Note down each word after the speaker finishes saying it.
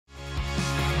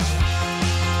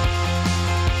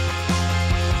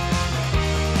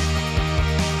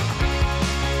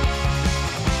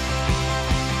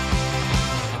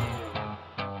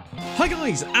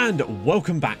guys, and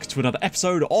welcome back to another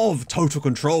episode of Total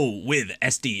Control with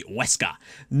SD Huesca.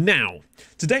 Now,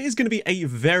 today is going to be a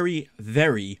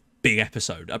very big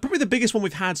episode. Probably the biggest one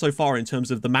we've had so far in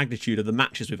terms of the magnitude of the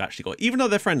matches we've actually got, even though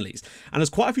they're friendlies. And there's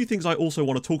quite a few things I also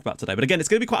want to talk about today. But again, it's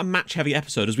going to be quite a match-heavy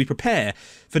episode as we prepare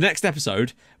for the next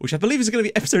episode, which I believe is going to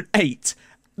be episode 8.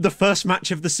 The first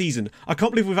match of the season. I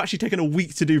can't believe we've actually taken a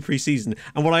week to do pre-season,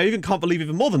 and what I even can't believe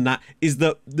even more than that is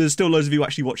that there's still loads of you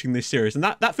actually watching this series, and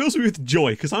that fills me with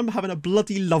joy because I'm having a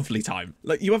bloody lovely time.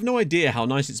 Like, you have no idea how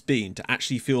nice it's been to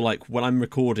actually feel like when I'm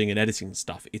recording and editing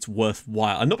stuff, it's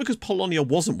worthwhile. And not because Polonia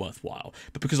wasn't worthwhile,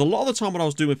 but because a lot of the time when I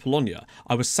was doing with Polonia,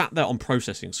 I was sat there on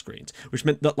processing screens, which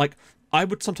meant that, like, I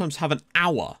would sometimes have an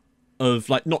hour of,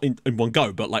 like, not in one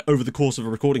go, but like over the course of a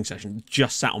recording session,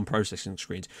 just sat on processing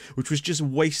screens, which was just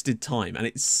wasted time. And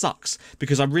it sucks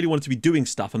because I really wanted to be doing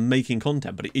stuff and making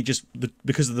content, but it just,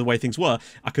 because of the way things were,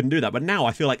 I couldn't do that. But now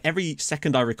I feel like every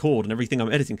second I record and everything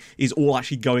I'm editing is all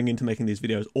actually going into making these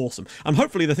videos awesome. And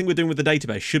hopefully the thing we're doing with the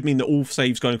database should mean that all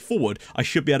saves going forward, I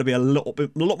should be able to be a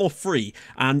lot more free.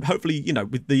 And hopefully, you know,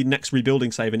 with the next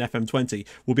rebuilding save in FM20,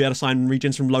 we'll be able to sign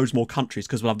regions from loads more countries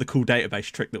because we'll have the cool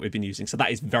database trick that we've been using. So that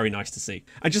is very nice to see.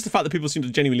 And just the fact that people seem to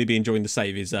genuinely be enjoying the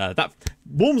save is that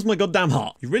warms my goddamn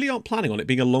heart. You really aren't planning on it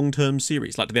being a long-term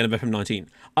series like to the end of FM19.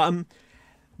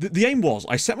 The aim was,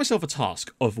 I set myself a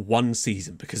task of one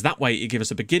season because that way it gave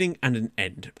us a beginning and an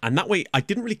end. And that way I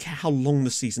didn't really care how long the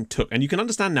season took. And you can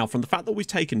understand now from the fact that we've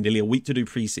taken nearly a week to do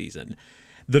pre-season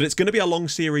that it's going to be a long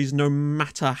series no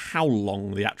matter how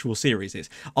long the actual series is.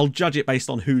 I'll judge it based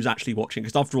on who's actually watching,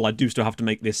 because after all, I do still have to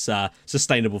make this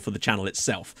sustainable for the channel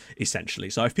itself,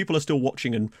 essentially. So if people are still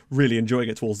watching and really enjoying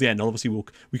it towards the end, obviously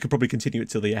we could probably continue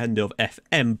it till the end of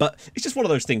FM, but it's just one of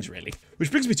those things, really.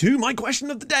 Which brings me to my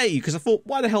question of the day, because I thought,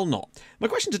 why the hell not? My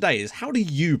question today is, how do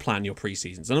you plan your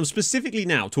pre-seasons? And I'm specifically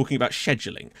now talking about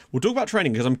scheduling. We'll talk about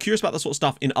training, because I'm curious about that sort of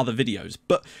stuff in other videos,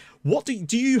 but what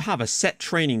do you have a set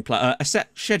training plan, a set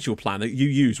schedule plan that you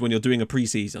use when you're doing a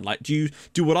pre-season? Like, do you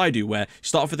do what I do, where you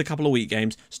start off with a couple of week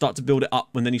games, start to build it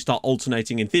up, and then you start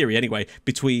alternating, in theory anyway,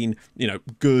 between, you know,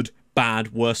 good,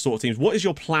 bad, worst sort of teams? What is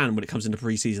your plan when it comes into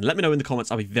pre-season? Let me know in the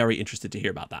comments. I'll be very interested to hear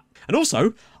about that. And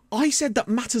also, I said that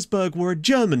Mattersburg were a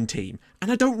German team,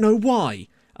 and I don't know why.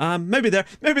 Maybe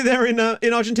they're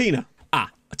in Argentina. I'll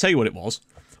tell you what it was.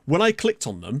 When I clicked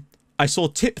on them, I saw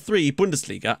Tip 3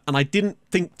 Bundesliga, and I didn't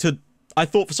think to... I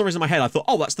thought, for some reason in my head, I thought,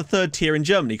 oh, that's the third tier in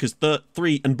Germany, because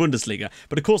 3 and Bundesliga.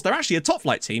 But of course, they're actually a top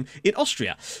flight team in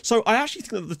Austria. So I actually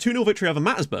think that the 2-0 victory over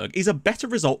Mattersburg is a better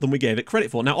result than we gave it credit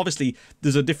for. Now, obviously,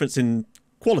 there's a difference in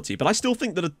quality, but I still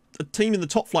think that a team in the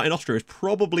top flight in Austria is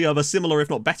probably of a similar, if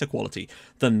not better, quality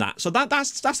than that. So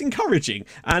that's encouraging.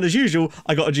 And as usual,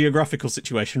 I got a geographical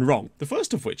situation wrong. The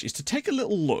first of which is to take a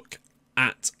little look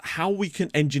at how we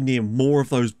can engineer more of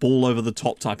those ball over the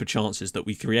top type of chances that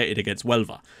we created against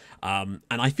Huelva. And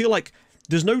I feel like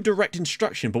there's no direct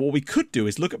instruction, but what we could do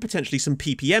is look at potentially some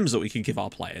PPMs that we could give our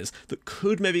players that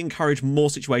could maybe encourage more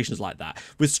situations like that.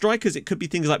 With strikers, it could be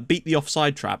things like beat the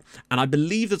offside trap, and I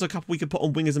believe there's a couple we could put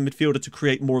on wingers and midfielder to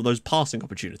create more of those passing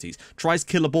opportunities. Tries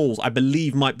killer balls, I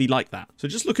believe, might be like that. So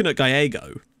just looking at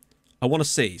Gallego, I want to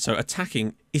see. So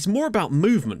attacking is more about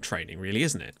movement training, really,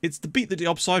 isn't it? It's to beat the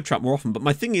offside trap more often. But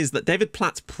my thing is that David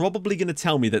Platt's probably going to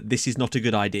tell me that this is not a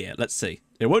good idea. Let's see.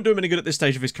 It won't do him any good at this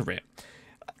stage of his career.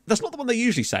 That's not the one they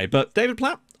usually say, but David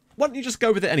Platt, why don't you just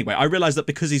go with it anyway? I realise that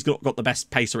because he's got the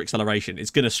best pace or acceleration, it's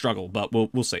going to struggle, but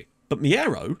we'll see. But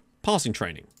Miero, passing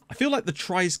training. I feel like the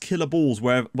tries killer balls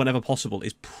whenever possible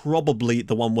is probably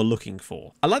the one we're looking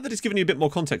for. I like that it's giving you a bit more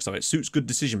context though. It suits good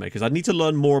decision makers. I need to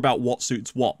learn more about what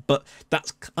suits what, but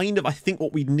that's kind of, I think,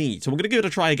 what we need. So I'm going to give it a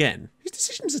try again. His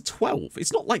decisions are 12.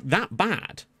 It's not like that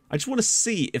bad. I just want to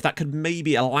see if that could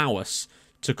maybe allow us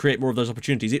to create more of those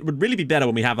opportunities. It would really be better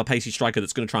when we have a pacey striker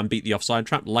that's going to try and beat the offside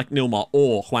trap, like Nilmar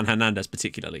or Juan Hernandez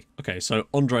particularly. Okay, so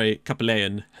Andre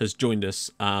Capelayan has joined us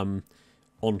on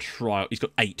trial. He's got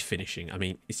 8 finishing. I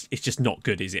mean, it's just not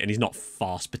good, is it? And he's not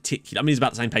fast particularly. I mean, he's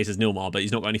about the same pace as Nilmar, but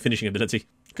he's not got any finishing ability.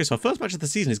 Okay, so our first match of the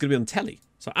season is going to be on telly.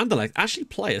 So Anderlecht actually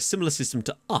play a similar system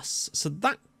to us. So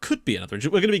that could be another. We're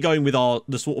going to be going with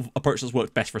the sort of approach that's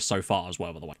worked best for us so far as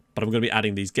well, by the way. But I'm going to be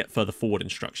adding these get further forward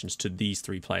instructions to these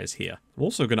 3 players here. I'm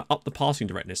also going to up the passing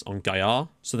directness on Gaillard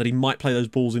so that he might play those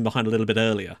balls in behind a little bit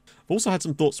earlier. I've also had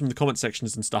some thoughts from the comment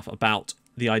sections and stuff about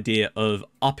the idea of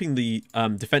upping the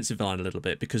defensive line a little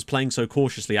bit, because playing so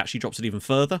cautiously actually drops it even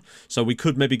further. So we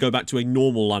could maybe go back to a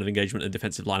normal line of engagement and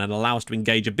defensive line and allow us to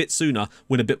engage a bit sooner,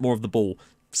 win a bit more of the ball.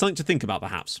 Something to think about,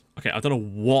 perhaps. Okay, I don't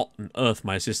know what on earth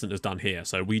my assistant has done here,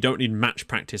 so we don't need match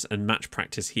practice and match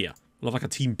practice here. We'll have like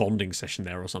a team bonding session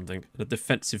there or something. A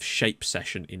defensive shape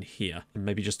session in here. And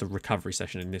maybe just a recovery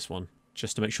session in this one.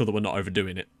 Just to make sure that we're not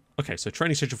overdoing it. Okay, so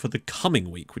training schedule for the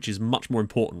coming week, which is much more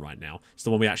important right now. It's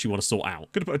the one we actually want to sort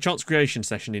out. Going to put a chance creation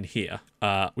session in here.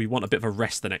 We want a bit of a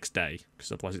rest the next day,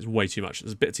 because otherwise it's way too much.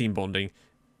 There's a bit of team bonding,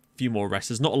 a few more rests.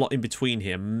 There's not a lot in between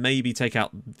here. Maybe take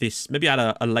out this, maybe add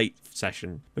a late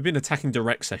session. Maybe an attacking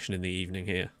direct session in the evening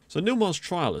here. So Nilmar's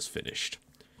trial is finished.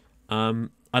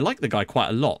 I like the guy quite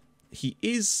a lot. He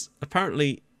is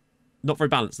apparently not very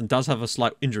balanced and does have a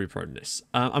slight injury proneness.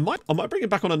 I might bring him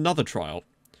back on another trial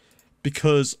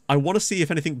because I want to see if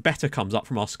anything better comes up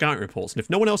from our scouting reports. And if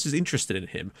no one else is interested in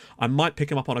him, I might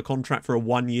pick him up on a contract for a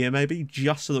 1 year maybe,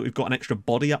 just so that we've got an extra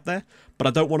body up there. But I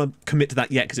don't want to commit to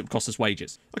that yet because it would cost us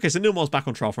wages. Okay, so Nilmar's back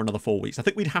on trial for another 4 weeks. I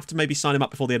think we'd have to maybe sign him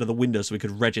up before the end of the window so we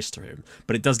could register him.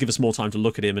 But it does give us more time to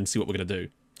look at him and see what we're going to do.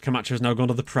 Camacho has now gone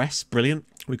to the press. Brilliant.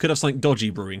 We could have something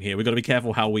dodgy brewing here. We've got to be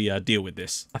careful how we deal with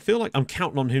this. I feel like I'm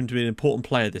counting on him to be an important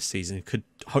player this season. Could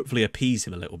hopefully appease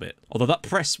him a little bit. Although that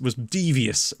press was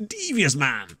devious. Devious,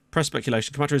 man. Press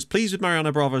speculation. Camacho is pleased with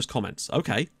Mariano Bravo's comments.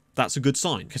 Okay, that's a good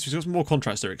sign. Because we've got some more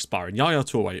contracts that are expiring. Yaya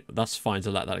Toure, that's fine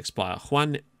to let that expire.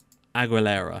 Juan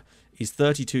Aguilera, he's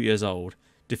 32 years old.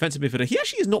 Defensive midfielder. He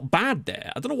actually is not bad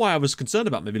there. I don't know why I was concerned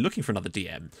about maybe looking for another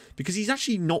DM, because he's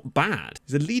actually not bad.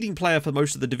 He's a leading player for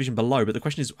most of the division below, but the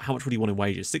question is, how much would he want in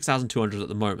wages? 6,200 at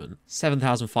the moment.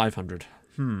 7,500.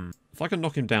 If I can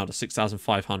knock him down to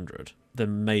 6,500,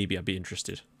 then maybe I'd be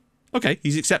interested. Okay,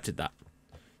 he's accepted that.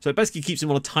 So it basically keeps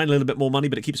him on a tiny little bit more money,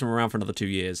 but it keeps him around for another 2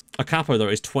 years. Acapo, though,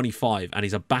 is 25, and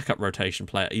he's a backup rotation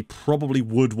player. He probably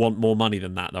would want more money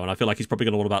than that, though, and I feel like he's probably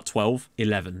going to want about 12,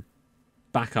 11.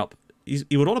 Backup.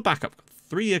 He would want a backup.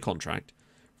 3-year contract.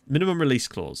 Minimum release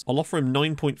clause. I'll offer him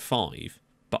 9.5,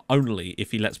 but only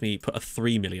if he lets me put a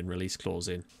 3 million release clause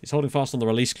in. He's holding fast on the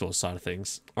release clause side of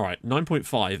things. All right,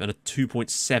 9.5 and a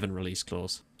 2.7 release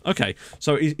clause. Okay,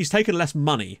 so he's taken less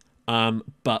money, and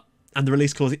the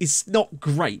release clause is not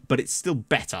great, but it's still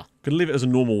better. Could leave it as a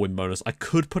normal win bonus. I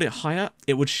could put it higher.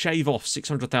 It would shave off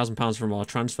 £600,000 from our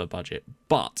transfer budget,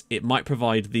 but it might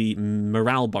provide the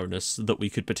morale bonus that we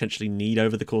could potentially need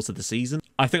over the course of the season.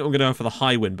 I think I'm going to go for the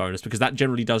high win bonus because that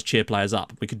generally does cheer players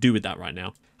up. We could do with that right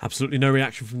now. Absolutely no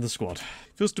reaction from the squad.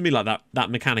 Feels to me like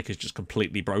that mechanic is just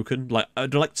completely broken. Like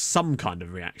some kind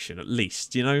of reaction at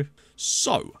least, you know?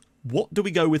 So, what do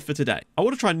we go with for today? I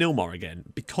want to try Nilmar again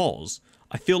because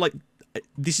I feel like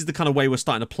this is the kind of way we're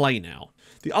starting to play now.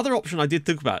 The other option I did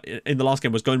think about in the last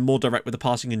game was going more direct with the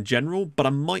passing in general, but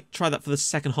I might try that for the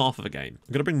second half of a game.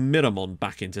 I'm going to bring Miramon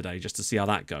back in today just to see how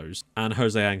that goes, and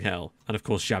Jose Angel, and of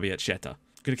course Xavi Etcheta.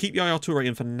 I'm going to keep Yaya Toure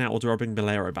in for now, or do I bring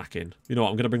Milero back in? You know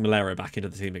what, I'm going to bring Milero back into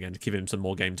the team again to give him some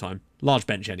more game time. Large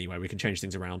bench anyway, we can change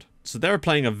things around. So they're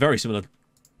playing a very similar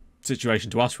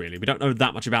situation to us, really. We don't know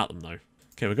that much about them, though.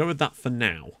 Okay, we'll go with that for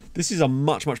now. This is a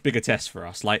much, much bigger test for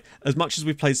us. Like, as much as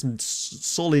we've played some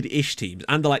solid-ish teams,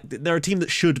 and they're a team that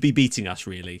should be beating us,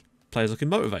 really. Players looking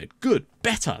motivated. Good.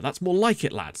 Better. That's more like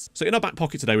it, lads. So in our back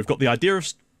pocket today, we've got the idea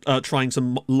of trying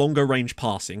some longer range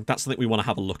passing. That's something we want to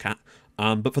have a look at.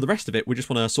 But for the rest of it, we just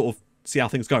want to sort of see how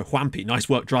things go. Juanpi, nice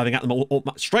work driving at them all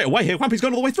straight away here. Juanpi's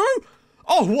going all the way through.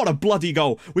 Oh, what a bloody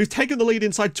goal. We've taken the lead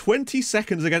inside 20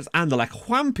 seconds against Anderlecht.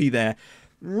 Juanpi there.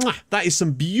 That is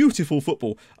some beautiful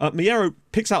football. Miero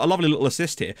picks out a lovely little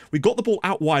assist here. We got the ball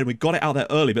out wide and we got it out there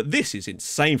early, but this is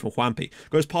insane from Juanpi.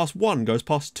 Goes past 1, goes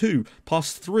past 2,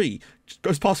 past 3,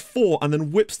 goes past 4, and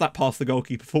then whips that past the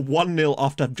goalkeeper for 1-0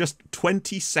 after just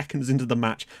 20 seconds into the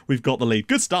match. We've got the lead.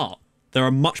 Good start. They're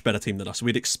a much better team than us, so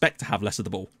we'd expect to have less of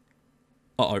the ball.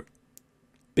 Uh-oh.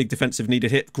 Big defensive needed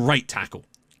hit. Great tackle.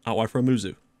 Out wide for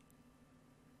Amuzu.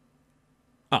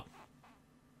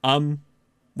 Oh.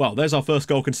 Well, there's our first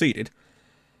goal conceded.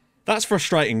 That's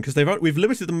frustrating because we've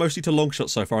limited them mostly to long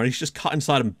shots so far, and he's just cut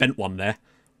inside and bent one there.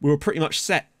 We were pretty much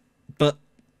set, but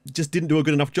just didn't do a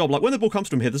good enough job. Like, when the ball comes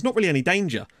to him here, there's not really any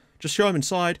danger. Just show him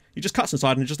inside. He just cuts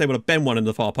inside and is just able to bend one into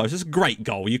the far post. It's a great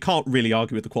goal. You can't really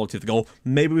argue with the quality of the goal.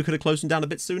 Maybe we could have closed him down a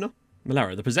bit sooner.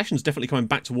 Milero, the possession's definitely coming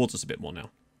back towards us a bit more now.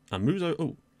 And Muzo,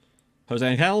 oh. Jose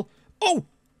Angel. Oh!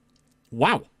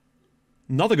 Wow.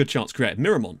 Another good chance created.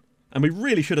 Miramon. And we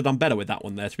really should have done better with that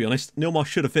one there, to be honest. Nilmar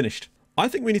should have finished. I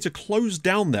think we need to close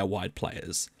down their wide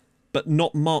players, but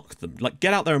not mark them. Like,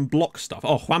 get out there and block stuff.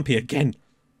 Oh, Juanpi again.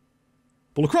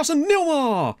 Ball across and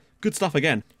Nilmar! Good stuff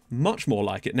again. Much more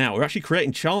like it now. We're actually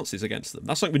creating chances against them.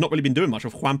 That's something we've not really been doing much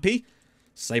of. Juanpi,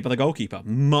 saved by the goalkeeper.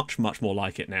 Much, much more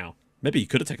like it now. Maybe he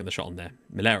could have taken the shot on there.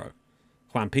 Milero.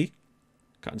 Juanpi.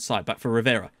 Cut inside. Back for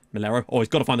Rivera. Milero. Oh, he's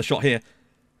got to find the shot here.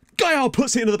 Gaia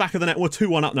puts it into the back of the net. We're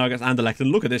 2-1 up now against Anderlecht. And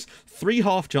look at this. 3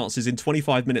 half chances in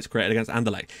 25 minutes created against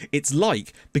Anderlecht. It's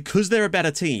like, because they're a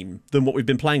better team than what we've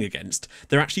been playing against,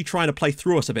 they're actually trying to play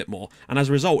through us a bit more. And as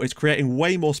a result, it's creating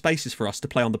way more spaces for us to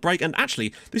play on the break. And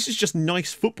actually, this is just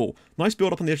nice football. Nice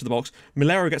build up on the edge of the box.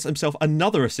 Milero gets himself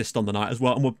another assist on the night as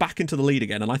well. And we're back into the lead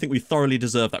again. And I think we thoroughly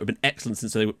deserve that. We've been excellent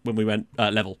since when we went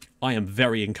level. I am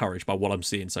very encouraged by what I'm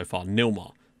seeing so far.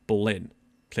 Nilmar, ball in,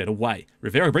 cleared away.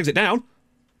 Rivera brings it down.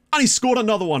 And he scored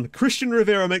another one. Christian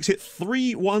Rivera makes it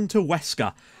 3-1 to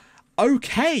Huesca.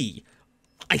 Okay.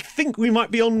 I think we might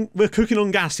be we're cooking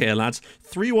on gas here, lads.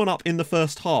 3-1 up in the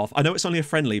first half. I know it's only a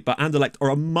friendly, but Anderlecht are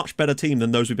a much better team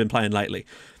than those we've been playing lately.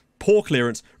 Poor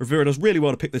clearance. Rivera does really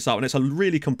well to pick this up, and it's a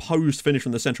really composed finish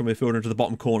from the central midfielder into the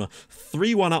bottom corner.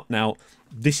 3-1 up now.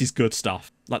 This is good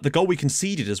stuff. Like, the goal we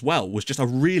conceded as well was just a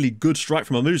really good strike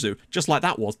from Amuzu, just like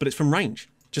that was, but it's from range.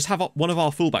 Just have one of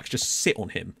our fullbacks just sit on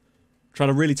him. Try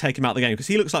to really take him out of the game, because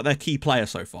he looks like their key player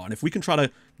so far. And if we can try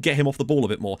to get him off the ball a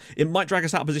bit more, it might drag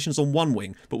us out of positions on one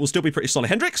wing, but we'll still be pretty solid.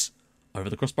 Hendricks! Over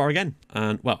the crossbar again.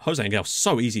 And, well, Jose Angel,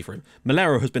 so easy for him.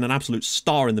 Milero has been an absolute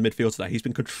star in the midfield today. He's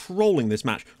been controlling this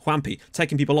match. Juanpi,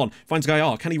 taking people on. Finds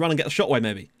Gaia. Can he run and get the shot away,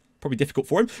 maybe? Probably difficult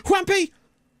for him. Juanpi!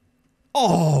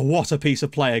 Oh, what a piece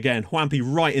of play again. Juanpi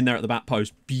right in there at the back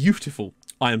post. Beautiful.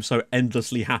 I am so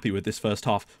endlessly happy with this first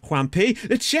half. Juanpi,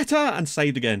 Icheta, and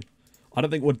saved again. I don't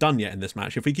think we're done yet in this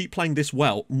match. If we keep playing this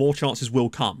well, more chances will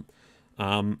come.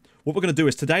 What we're going to do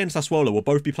is today in Sassuolo, we'll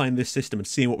both be playing this system and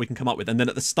seeing what we can come up with. And then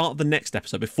at the start of the next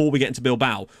episode, before we get into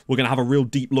Bilbao, we're going to have a real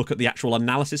deep look at the actual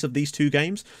analysis of these two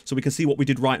games, so we can see what we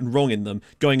did right and wrong in them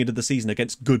going into the season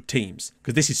against good teams.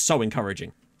 Because this is so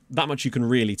encouraging. That much you can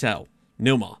really tell.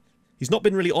 Nilmar. He's not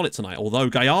been really on it tonight, although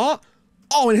Gaia...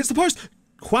 Oh, and hits the post!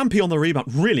 Juanpi on the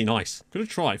rebound. Really nice. Going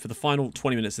to try for the final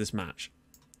 20 minutes of this match.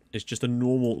 It's just a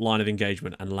normal line of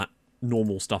engagement and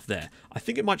normal stuff there. I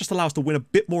think it might just allow us to win a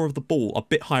bit more of the ball, a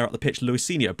bit higher up the pitch.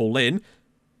 Luisinho, ball in.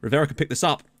 Rivera can pick this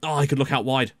up. Oh, he could look out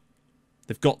wide.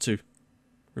 They've got to.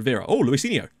 Rivera. Oh,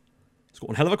 Luisinho. He's got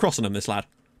one hell of a cross on him, this lad.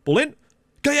 Ball in.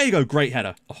 Gallego, great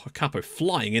header. Oh, Capo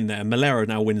flying in there. Milero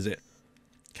now wins it.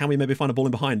 Can we maybe find a ball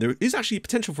in behind? There is actually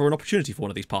potential for an opportunity for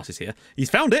one of these passes here. He's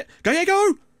found it.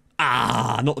 Gallego!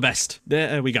 Ah, not the best.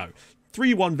 There we go.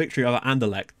 3-1 victory over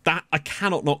Anderlecht. That, I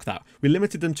cannot knock that. We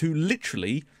limited them to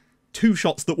literally 2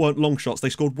 shots that weren't long shots. They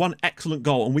scored 1 excellent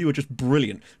goal, and we were just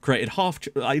brilliant. Created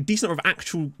a decent number of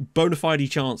actual bona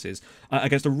fide chances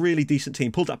against a really decent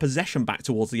team. Pulled that possession back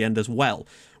towards the end as well,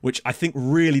 which I think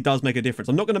really does make a difference.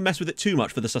 I'm not going to mess with it too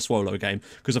much for the Sassuolo game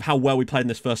because of how well we played in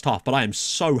this first half, but I am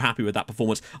so happy with that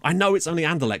performance. I know it's only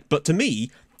Anderlecht, but to me,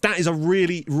 that is a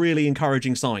really, really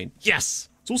encouraging sign. Yes!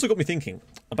 It's also got me thinking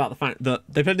about the fact that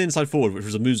they played an inside forward, which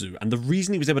was Amuzu, and the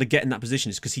reason he was able to get in that position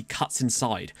is because he cuts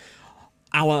inside.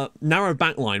 Our narrow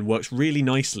backline works really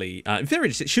nicely. In theory,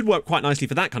 it should work quite nicely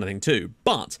for that kind of thing too,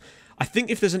 but I think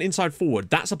if there's an inside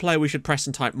forward, that's a player we should press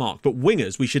and tight mark, but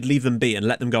wingers, we should leave them be and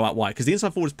let them go out wide, because the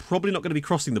inside forward is probably not going to be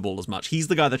crossing the ball as much. He's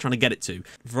the guy they're trying to get it to,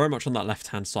 very much on that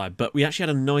left-hand side, but we actually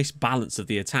had a nice balance of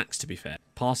the attacks, to be fair.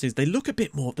 Passes, they look a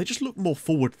bit more, they just look more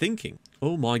forward-thinking.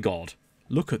 Oh my god.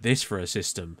 Look at this for a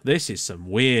system. This is some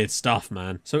weird stuff,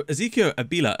 man. So Ezekiel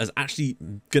Abila is actually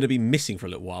going to be missing for a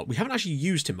little while. We haven't actually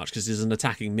used him much because he's an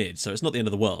attacking mid, so it's not the end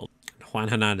of the world. Juan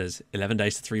Hernandez, 11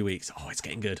 days to 3 weeks. Oh, it's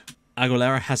getting good.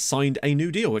 Aguilera has signed a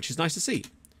new deal, which is nice to see.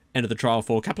 End of the trial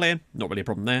for Kaplan. Not really a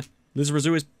problem there.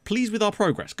 Lizarazu is pleased with our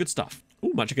progress. Good stuff.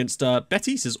 Oh, match against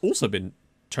Betis has also been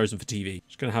chosen for TV.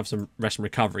 Just going to have some rest and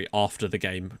recovery after the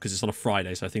game because it's on a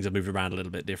Friday, so things are moving around a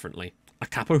little bit differently.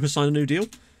 Acapo has signed a new deal.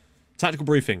 Tactical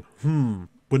briefing.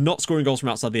 We're not scoring goals from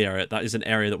outside the area. That is an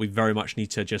area that we very much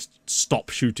need to just stop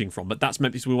shooting from. But that's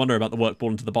meant because we wonder about the work ball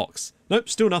into the box. Nope,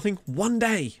 still nothing. 1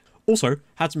 day. Also,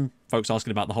 had some folks asking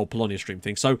about the whole Polonia stream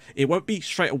thing. So it won't be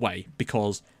straight away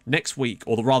because next week,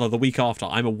 or rather the week after,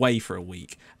 I'm away for a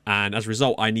week. And as a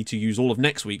result, I need to use all of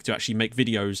next week to actually make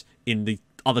videos in the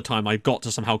other time I've got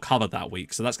to somehow cover that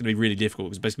week. So that's going to be really difficult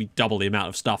because basically double the amount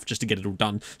of stuff just to get it all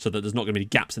done so that there's not going to be any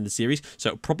gaps in the series. So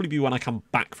it'll probably be when I come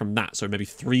back from that. So maybe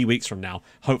 3 weeks from now,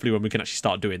 hopefully when we can actually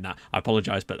start doing that. I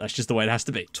apologise, but that's just the way it has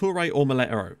to be. Toure or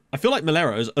Milero? I feel like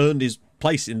Milero has earned his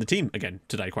place in the team again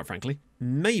today, quite frankly.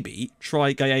 Maybe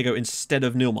try Gallego instead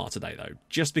of Nilmar today, though.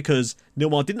 Just because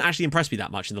Nilmar didn't actually impress me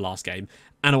that much in the last game,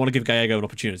 and I want to give Gallego an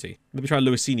opportunity. Maybe try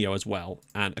Luisinho as well,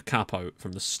 and a Capo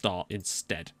from the start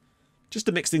instead. Just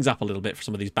to mix things up a little bit for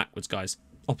some of these backwards guys.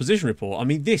 Opposition report. I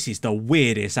mean, this is the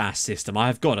weirdest ass system,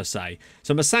 I've got to say.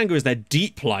 So Masango is their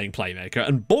deep-lying playmaker,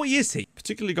 and boy is he.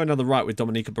 Particularly going down the right with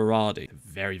Dominica Berardi.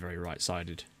 Very, very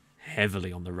right-sided.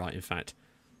 Heavily on the right, in fact.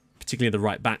 Particularly the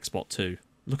right back spot, too.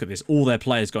 Look at this. All their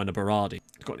players going to Berardi.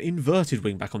 They've got an inverted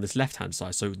wing back on this left-hand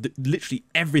side, so literally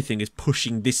everything is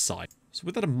pushing this side. So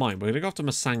with that in mind, we're going to go after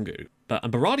Masangu.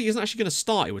 And Berardi isn't actually going to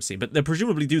start, it would seem, but they'll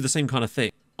presumably do the same kind of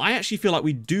thing. I actually feel like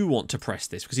we do want to press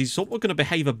this, because he's sort of going to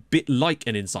behave a bit like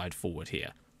an inside forward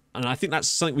here. And I think that's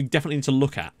something we definitely need to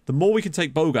look at. The more we can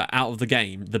take Boga out of the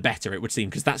game, the better, it would seem,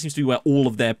 because that seems to be where all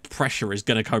of their pressure is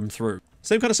going to come through.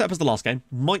 Same kind of setup as the last game.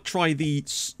 Might try the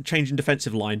change in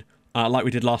defensive line, like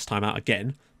we did last time out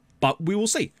again. But we will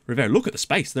see. Rivera, look at the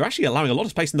space. They're actually allowing a lot of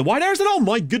space in the wide areas. And oh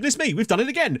my goodness me, we've done it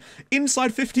again.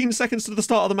 Inside 15 seconds to the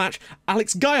start of the match,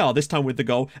 Alex Gaillard this time with the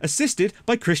goal, assisted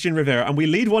by Christian Rivera. And we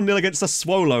lead 1-0 against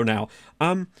Sassuolo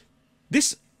now.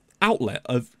 This outlet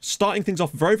of starting things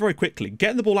off very, very quickly,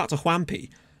 getting the ball out to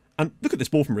Juanpi. And look at this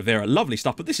ball from Rivera. Lovely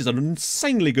stuff. But this is an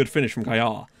insanely good finish from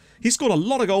Gaillard. He's scored a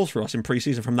lot of goals for us in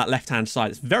pre-season from that left-hand side.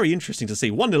 It's very interesting to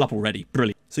see. 1-0 up already.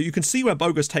 Brilliant. So you can see where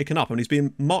Boga's taken up, and he's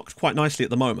being marked quite nicely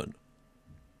at the moment.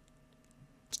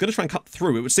 It's going to try and cut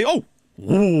through. It would see... Oh!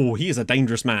 Ooh, he is a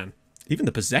dangerous man. Even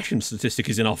the possession statistic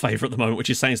is in our favour at the moment,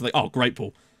 which is saying something... Oh, great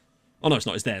ball. Oh, no, it's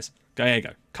not. It's theirs.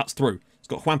 Gallego cuts through. It's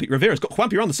got Juanpi. Rivera's got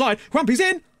Juanpi around the side. Juanpi's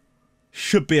in!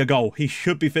 Should be a goal. He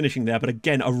should be finishing there, but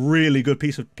again, a really good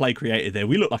piece of play created there.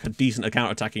 We look like a decent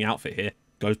counter-attacking outfit here.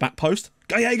 Goes back post.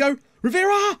 Gallego!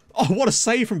 Rivera! Oh, what a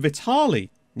save from Vitali.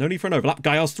 No need for an overlap.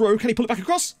 Gaillard's through. Can he pull it back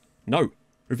across? No.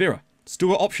 Rivera. Still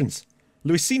got options.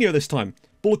 Luisinho this time.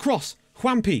 Ball across.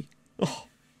 Juanpi. Oh.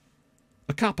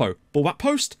 A capo. Ball back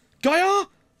post. Gaillard!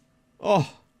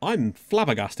 Oh, I'm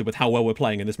flabbergasted with how well we're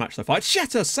playing in this match so far. It's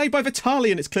Shetta! Saved by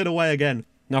Vitali, and it's cleared away again.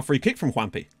 Now free kick from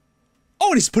Juanpi. Oh,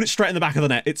 and he's put it straight in the back of the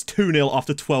net. It's 2-0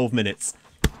 after 12 minutes.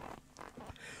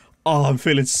 Oh, I'm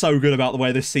feeling so good about the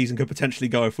way this season could potentially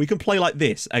go. If we can play like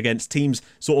this against teams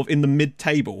sort of in the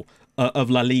mid-table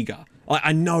of La Liga.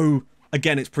 I know,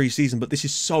 again, it's pre-season, but this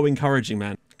is so encouraging,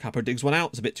 man. Capo digs one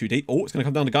out. It's a bit too deep. Oh, it's going to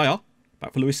come down to Gaillard.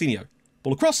 Back for Luisinho.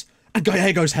 Ball across. And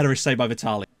Gallego's header is saved by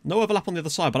Vitali. No overlap on the other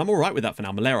side, but I'm all right with that for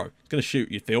now. Malero is going to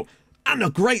shoot, you'd feel. And a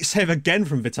great save again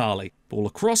from Vitali. Ball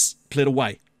across. Cleared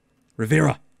away.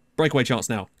 Rivera. Breakaway chance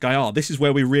now. Gaillard. This is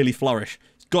where we really flourish.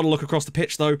 He's got to look across the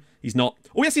pitch, though. He's not.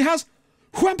 Oh, yes, he has.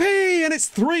 Juanpi! And it's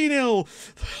 3-0.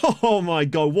 Oh, my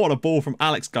God. What a ball from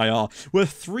Alex Gaillard. We're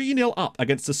 3-0 up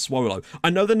against Sassuolo. I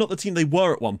know they're not the team they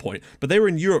were at one point, but they were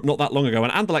in Europe not that long ago,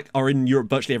 and Anderlecht are in Europe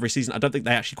virtually every season. I don't think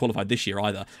they actually qualified this year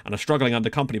either, and are struggling under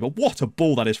company, but what a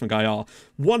ball that is from Gaillard.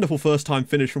 Wonderful first-time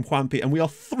finish from Juanpi, and we are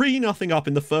 3-0 up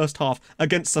in the first half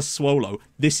against Sassuolo.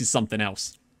 This is something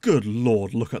else. Good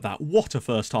Lord, look at that. What a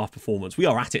first-half performance. We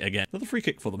are at it again. Another free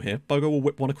kick for them here. Boga will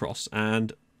whip one across,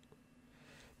 and...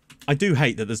 I do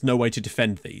hate that there's no way to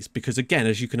defend these, because again,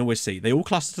 as you can always see, they all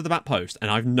cluster to the back post, and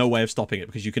I have no way of stopping it,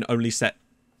 because you can only set...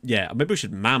 Yeah, maybe we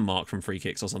should man mark from free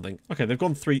kicks or something. Okay, they've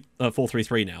gone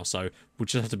 4-3-3 now, so we'll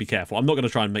just have to be careful. I'm not going to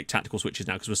try and make tactical switches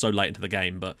now, because we're so late into the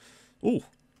game, but... Ooh.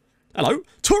 Hello.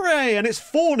 Touré, and it's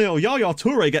 4-0. Yaya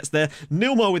Touré gets there.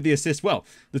 Nilmar with the assist. Well,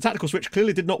 the tactical switch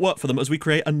clearly did not work for them as we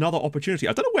create another opportunity.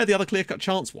 I don't know where the other clear-cut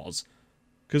chance was,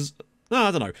 because... No,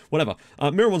 I don't know. Whatever.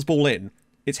 Miramon's ball in.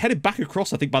 It's headed back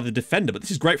across, I think, by the defender, but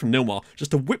this is great from Nilmar, just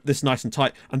to whip this nice and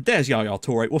tight. And there's Yaya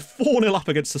Touré. We're 4-0 up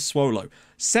against Sassuolo.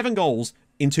 7 goals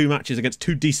in 2 matches against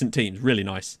 2 decent teams. Really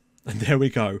nice. And there we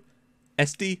go.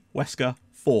 SD Huesca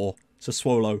 4,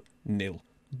 Sassuolo 0.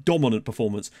 Dominant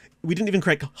performance. We didn't even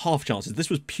create half chances. This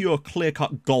was pure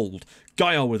clear-cut gold.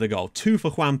 Gaillard with a goal. 2 for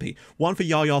Juanpi. 1 for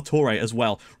Yaya Touré as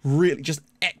well. Really just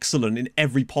excellent in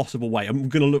every possible way. I'm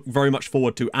going to look very much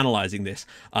forward to analysing this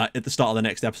at the start of the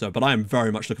next episode, but I am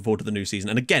very much looking forward to the new season.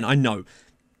 And again, I know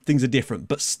things are different,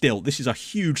 but still, this is a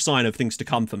huge sign of things to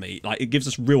come for me. Like, it gives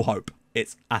us real hope.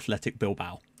 It's Athletic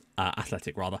Bilbao.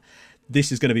 Athletic, rather.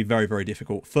 This is going to be very, very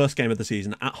difficult. First game of the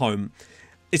season at home.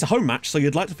 It's a home match, so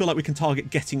you'd like to feel like we can target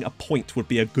getting a point would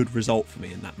be a good result for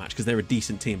me in that match, because they're a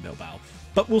decent team, Bilbao.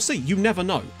 But we'll see. You never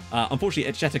know. Unfortunately,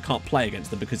 Echeta can't play against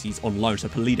them because he's on loan, so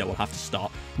Pulido will have to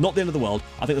start. Not the end of the world.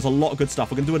 I think there's a lot of good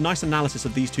stuff. We're going to do a nice analysis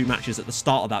of these 2 matches at the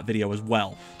start of that video as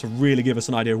well, to really give us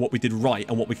an idea of what we did right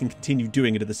and what we can continue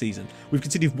doing into the season. We've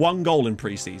conceded 1 goal in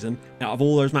pre-season out of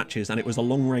all those matches, and it was a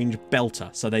long-range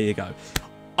belter, so there you go.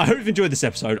 I hope you've enjoyed this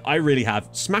episode. I really have.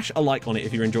 Smash a like on it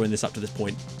if you're enjoying this up to this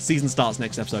point. Season starts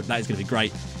next episode. That is going to be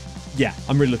great. Yeah,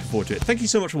 I'm really looking forward to it. Thank you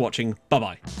so much for watching.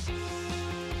 Bye-bye.